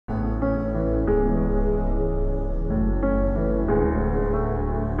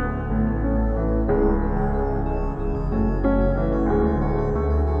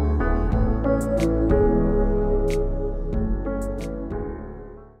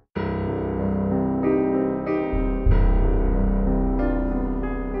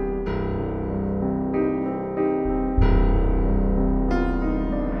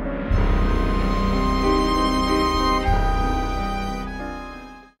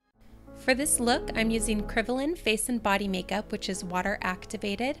For this look, I'm using Kryvaline Face and Body Makeup, which is water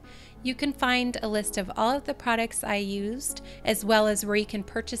activated. You can find a list of all of the products I used, as well as where you can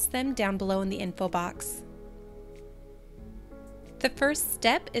purchase them down below in the info box. The first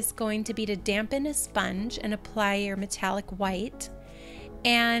step is going to be to dampen a sponge and apply your metallic white.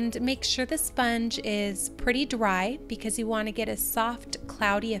 And make sure the sponge is pretty dry because you want to get a soft,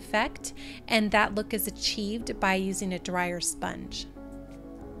 cloudy effect, and that look is achieved by using a drier sponge.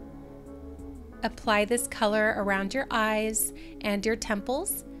 Apply this color around your eyes and your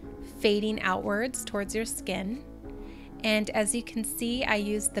temples, fading outwards towards your skin. And as you can see, I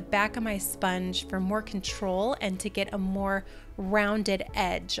used the back of my sponge for more control and to get a more rounded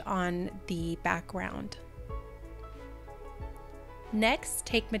edge on the background. Next,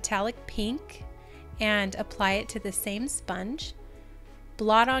 take metallic pink and apply it to the same sponge.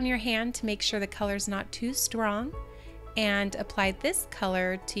 Blot on your hand to make sure the color is not too strong, and apply this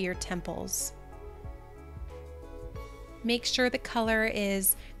color to your temples. Make sure the color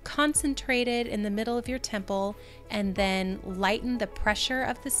is concentrated in the middle of your temple, and then lighten the pressure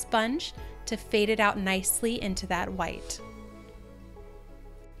of the sponge to fade it out nicely into that white.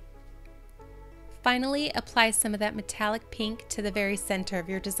 Finally, apply some of that metallic pink to the very center of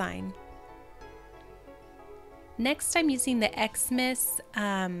your design. Next, I'm using the Xmas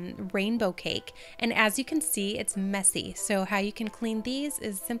rainbow cake, and as you can see, it's messy. So how you can clean these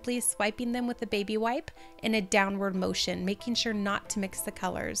is simply swiping them with a baby wipe in a downward motion, making sure not to mix the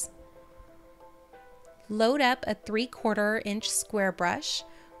colors. Load up a 3/4 inch square brush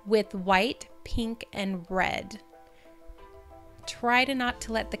with white, pink, and red. Try not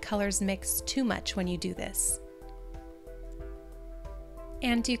to let the colors mix too much when you do this.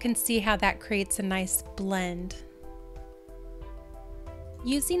 And you can see how that creates a nice blend.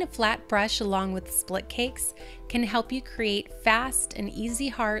 Using a flat brush along with split cakes can help you create fast and easy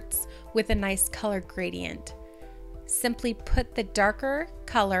hearts with a nice color gradient. Simply put the darker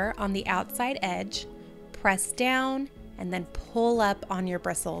color on the outside edge, press down, and then pull up on your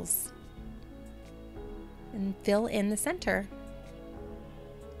bristles. And fill in the center.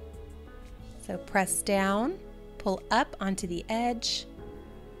 So press down, pull up onto the edge,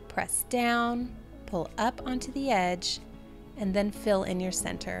 press down, pull up onto the edge, and then fill in your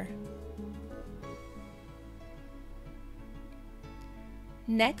center.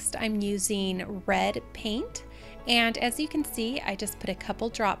 Next, I'm using red paint, and as you can see, I just put a couple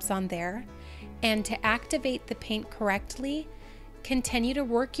drops on there. And to activate the paint correctly, continue to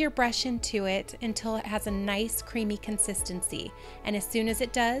work your brush into it until it has a nice creamy consistency. And as soon as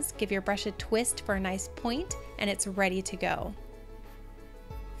it does, give your brush a twist for a nice point, and it's ready to go.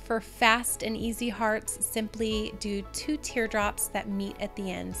 For fast and easy hearts, simply do 2 teardrops that meet at the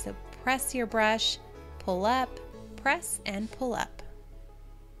end. So press your brush, pull up, press, and pull up.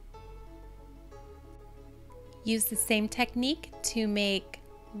 Use the same technique to make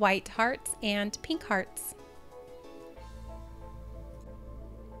white hearts and pink hearts.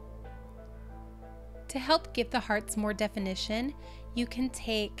 To help give the hearts more definition, you can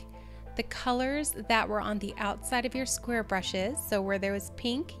take the colors that were on the outside of your square brushes. So where there was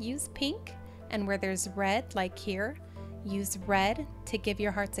pink, use pink, and where there's red, like here, use red to give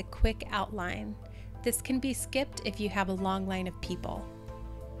your hearts a quick outline. This can be skipped if you have a long line of people.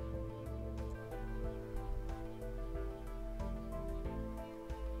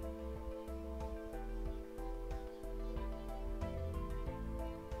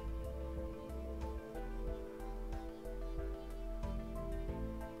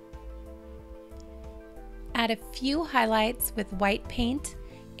 Add a few highlights with white paint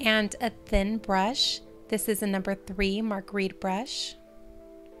and a thin brush. This is a number 3 Mark Reid brush.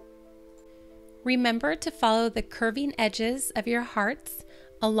 Remember to follow the curving edges of your hearts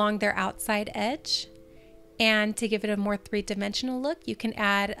along their outside edge. And to give it a more 3-dimensional look, you can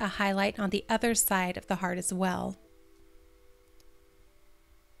add a highlight on the other side of the heart as well.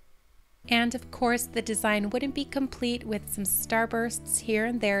 And of course, the design wouldn't be complete with some starbursts here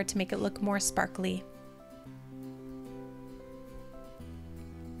and there to make it look more sparkly.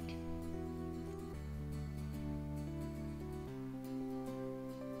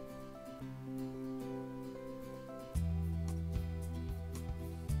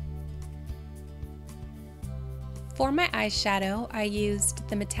 For my eyeshadow, I used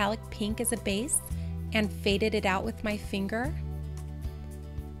the metallic pink as a base and faded it out with my finger.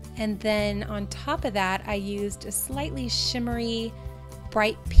 And then on top of that, I used a slightly shimmery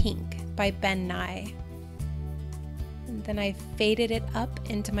bright pink by Ben Nye. And then I faded it up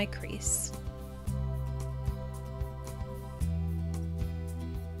into my crease.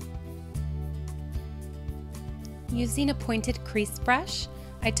 Using a pointed crease brush,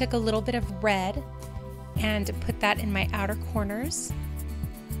 I took a little bit of red and put that in my outer corners.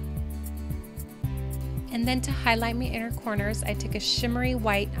 And then to highlight my inner corners, I took a shimmery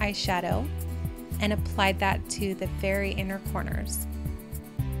white eyeshadow and applied that to the very inner corners.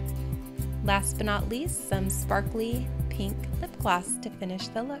 Last but not least, some sparkly pink lip gloss to finish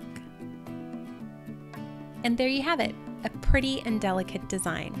the look. And there you have it, a pretty and delicate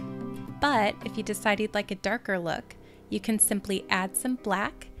design. But if you decide you'd like a darker look, you can simply add some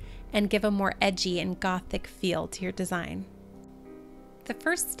black and give a more edgy and gothic feel to your design. The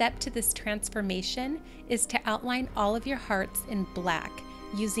first step to this transformation is to outline all of your hearts in black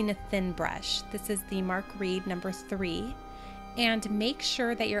using a thin brush. This is the Mark Reid number 3. And make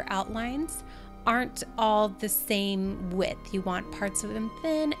sure that your outlines aren't all the same width. You want parts of them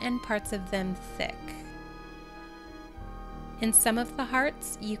thin and parts of them thick. In some of the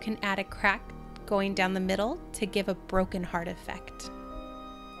hearts, you can add a crack going down the middle to give a broken heart effect.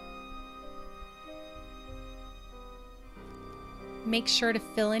 Make sure to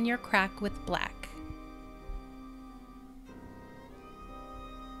fill in your crack with black.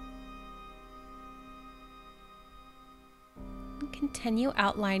 Continue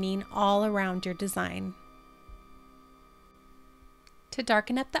outlining all around your design. To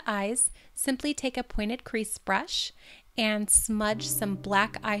darken up the eyes, simply take a pointed crease brush and smudge some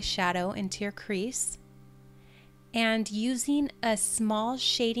black eyeshadow into your crease. And using a small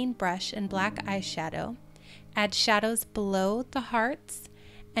shading brush and black eyeshadow, add shadows below the hearts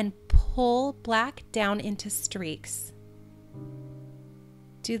and pull black down into streaks.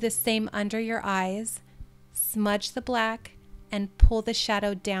 Do the same under your eyes, smudge the black, and pull the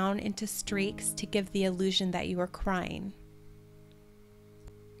shadow down into streaks to give the illusion that you are crying.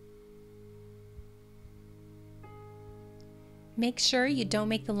 Make sure you don't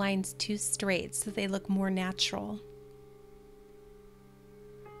make the lines too straight so they look more natural.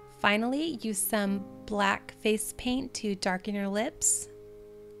 Finally, use some black face paint to darken your lips.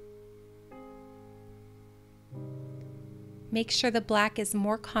 Make sure the black is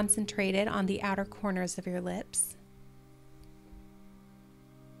more concentrated on the outer corners of your lips.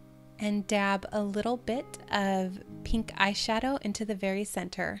 And dab a little bit of pink eyeshadow into the very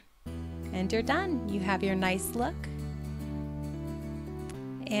center. And you're done. You have your nice look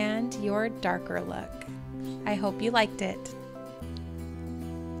and your darker look. I hope you liked it.